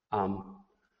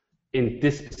 In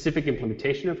this specific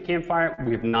implementation of Campfire,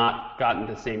 we have not gotten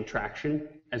the same traction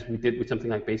as we did with something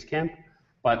like Basecamp,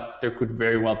 but there could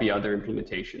very well be other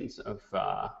implementations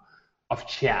of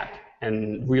chat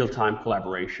and real-time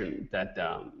collaboration that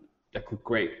could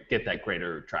get that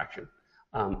greater traction.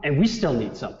 And we still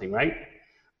need something, right?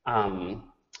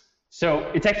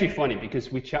 So it's actually funny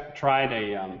because we tried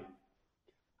a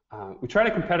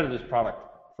competitor's product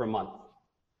for a month.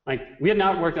 Like we had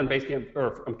not worked on Basecamp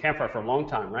or on Campfire for a long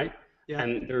time, right? Yeah.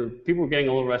 And people were getting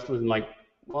a little restless and like,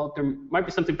 well, there might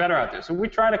be something better out there. So we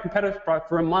tried a competitor's product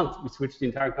for a month. We switched the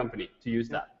entire company to use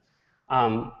that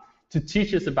to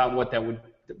teach us about what that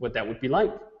would be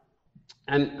like.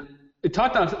 And it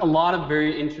taught us a lot of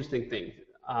very interesting things.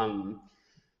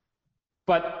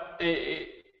 But it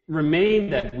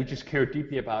remained that we just care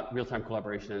deeply about real-time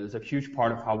collaboration, and it's a huge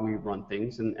part of how we run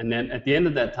things. And then at the end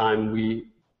of that time, we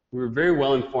were very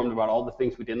well informed about all the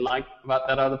things we didn't like about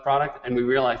that other product, and we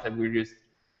realized that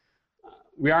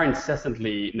we are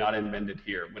incessantly not invented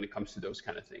here when it comes to those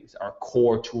kind of things, our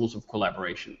core tools of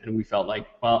collaboration. And we felt like,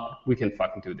 well, we can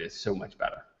fucking do this so much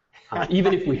better.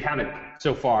 Even if we haven't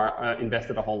so far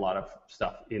invested a whole lot of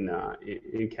stuff in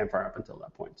Campfire up until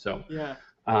that point. So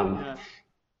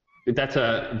that's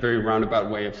a very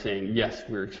roundabout way of saying, yes,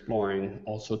 we're exploring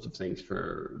all sorts of things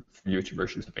for future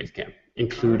versions of Basecamp,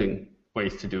 including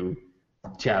ways to do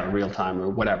chat or real time or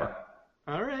whatever.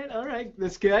 All right,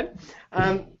 that's good.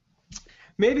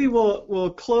 Maybe we'll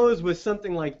close with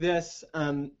something like this.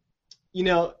 You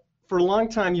know, for a long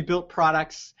time you built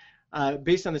products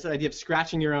based on this idea of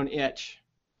scratching your own itch.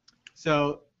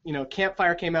 So, you know,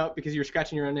 Campfire came out because you were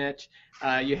scratching your own itch.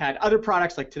 You had other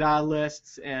products like Tada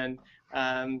lists and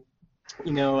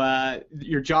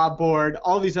your job board,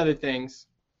 all these other things.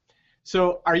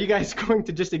 So are you guys going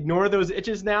to just ignore those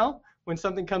itches now when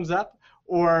something comes up?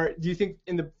 Or do you think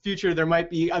in the future there might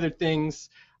be other things?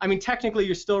 I mean, technically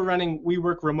you're still running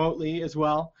WeWork remotely as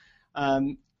well.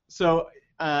 And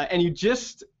you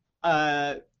just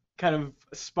kind of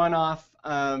spun off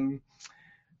Know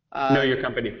Your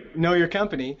Company. Know Your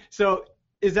Company. So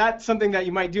is that something that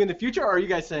you might do in the future, or are you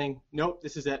guys saying, nope,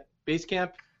 this is it,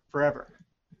 Basecamp forever?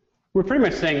 We're pretty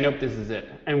much saying, nope, this is it.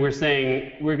 And we're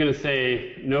going to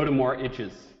say no to more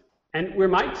itches. And we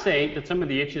might say that some of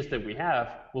the itches that we have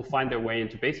will find their way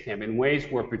into Basecamp in ways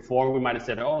where before we might have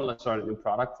said, oh, let's start a new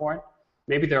product for it.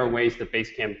 Maybe there are ways that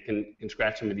Basecamp can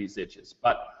scratch some of these itches.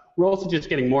 But we're also just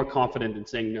getting more confident in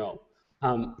saying no.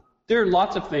 There are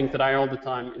lots of things that I all the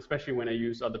time, especially when I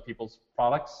use other people's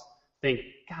products, think,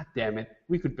 God damn it,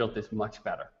 we could build this much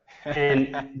better.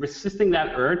 And resisting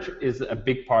that urge is a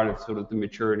big part of sort of the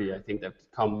maturity, I think, that's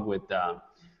come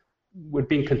with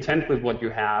being content with what you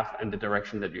have and the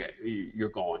direction that you're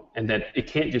going, and that it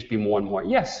can't just be more and more.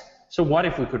 Yes, so what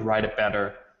if we could write a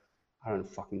better, I don't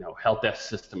fucking know, help desk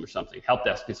system or something? Help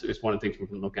desk is one of the things we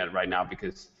can look at right now,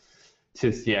 because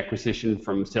since the acquisition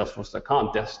from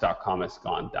Salesforce.com, Desk.com has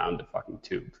gone down the fucking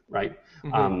tube, right?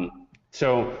 Mm-hmm.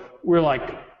 So we're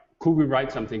like, could we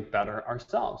write something better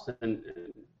ourselves? And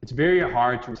It's very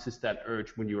hard to resist that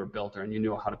urge when you're a builder and you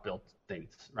know how to build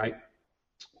things, right?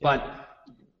 But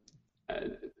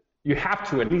you have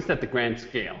to, at least at the grand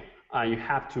scale, you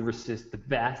have to resist the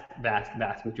vast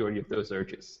majority of those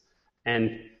urges.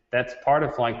 And that's part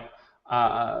of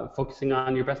focusing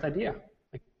on your best idea.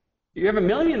 Like, you have a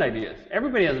million ideas.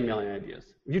 Everybody has a million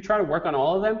ideas. If you try to work on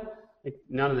all of them,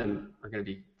 none of them are going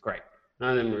to be great.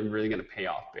 None of them are really going to pay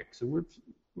off big. So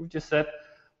we've just said,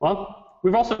 well,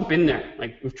 we've also been there.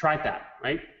 We've tried that,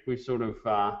 right? We've sort of,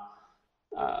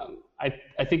 I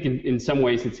think in some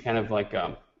ways it's kind of like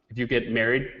if you get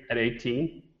married at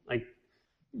 18,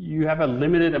 you have a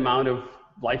limited amount of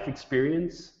life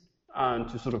experience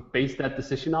to sort of base that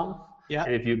decision off. Yeah.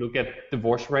 And if you look at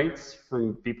divorce rates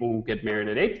from people who get married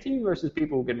at 18 versus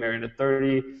people who get married at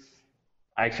 30,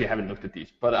 I actually haven't looked at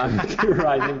these, but I'm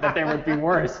theorizing that they would be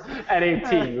worse at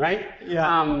 18, right?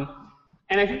 Yeah.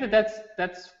 And I think that's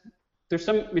there's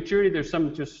some maturity, there's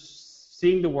some just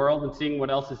seeing the world and seeing what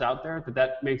else is out there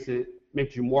that makes you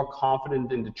more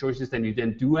confident in the choices than you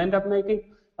then do end up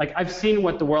making. I've seen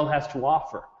what the world has to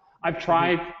offer. I've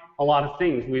tried a lot of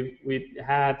things. We've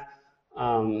had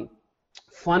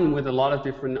fun with a lot of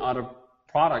different other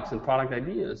products and product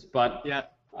ideas, but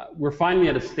we're finally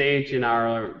at a stage in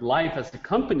our life as a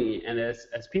company and as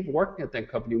people working at that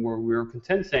company where we're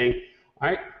content saying, all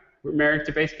right, we're married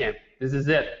to Basecamp. This is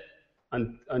it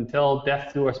until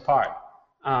death do us part.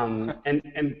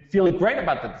 And feeling great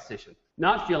about the decision,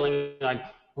 not feeling like,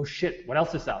 oh shit, what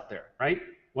else is out there, right?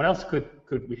 What else could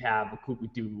we have or could we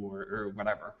do or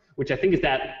whatever, which I think is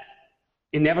that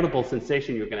inevitable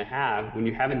sensation you're going to have when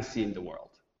you haven't seen the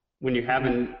world, when you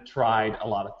haven't tried a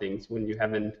lot of things, when you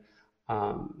haven't,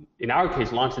 in our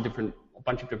case, launched a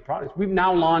bunch of different products. We've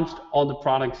now launched all the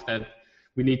products that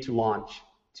we need to launch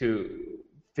to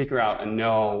figure out and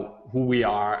know who we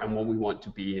are and what we want to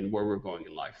be and where we're going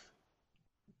in life.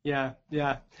 Yeah.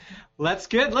 Well, that's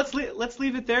good. Let's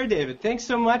leave it there, David. Thanks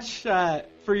so much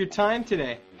for your time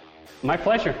today. My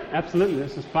pleasure. Absolutely.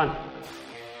 This is fun.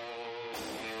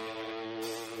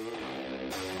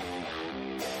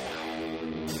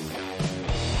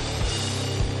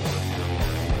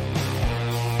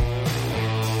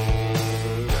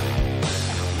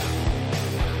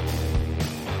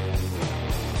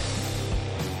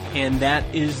 And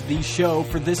that is the show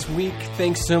for this week.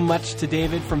 Thanks so much to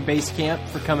David from Basecamp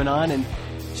for coming on and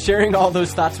sharing all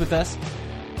those thoughts with us.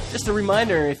 Just a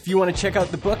reminder, if you want to check out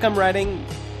the book I'm writing,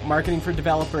 Marketing for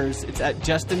Developers, it's at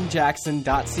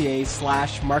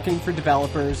justinjackson.ca/marketing for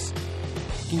developers.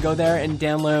 You can go there and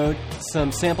download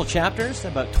some sample chapters,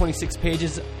 about 26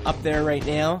 pages up there right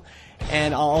now.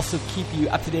 And I'll also keep you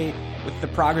up to date with the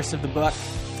progress of the book,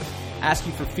 ask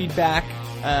you for feedback,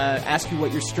 ask you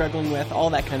what you're struggling with,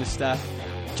 all that kind of stuff.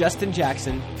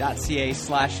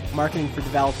 justinjackson.ca/marketing for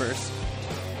developers.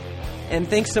 And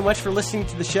thanks so much for listening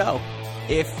to the show.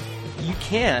 If you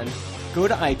can, go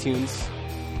to iTunes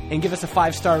and give us a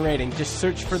 5-star rating. Just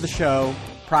search for the show,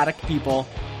 Product People,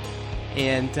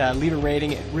 and leave a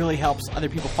rating. It really helps other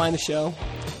people find the show.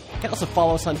 You can also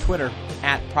follow us on Twitter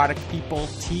at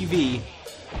ProductPeopleTV.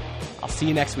 I'll see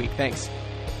you next week. Thanks.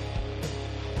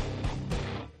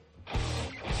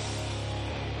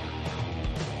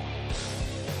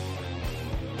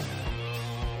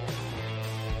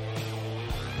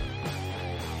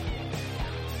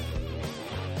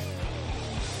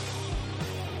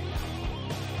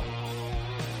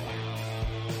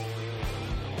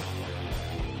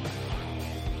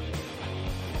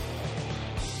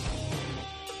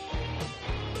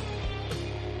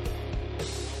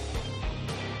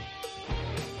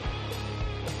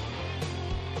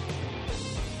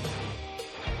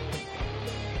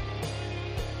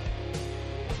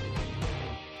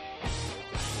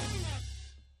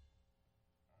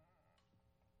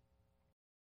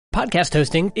 Podcast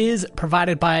hosting is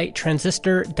provided by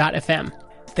Transistor.fm.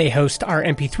 They host our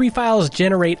MP3 files,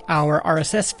 generate our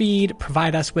RSS feed,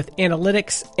 provide us with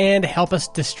analytics, and help us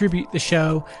distribute the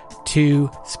show to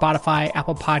Spotify,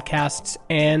 Apple Podcasts,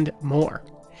 and more.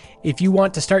 If you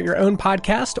want to start your own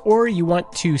podcast or you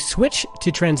want to switch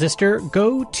to Transistor,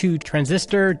 go to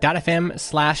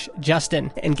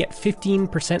transistor.fm/Justin and get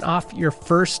 15% off your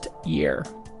first year.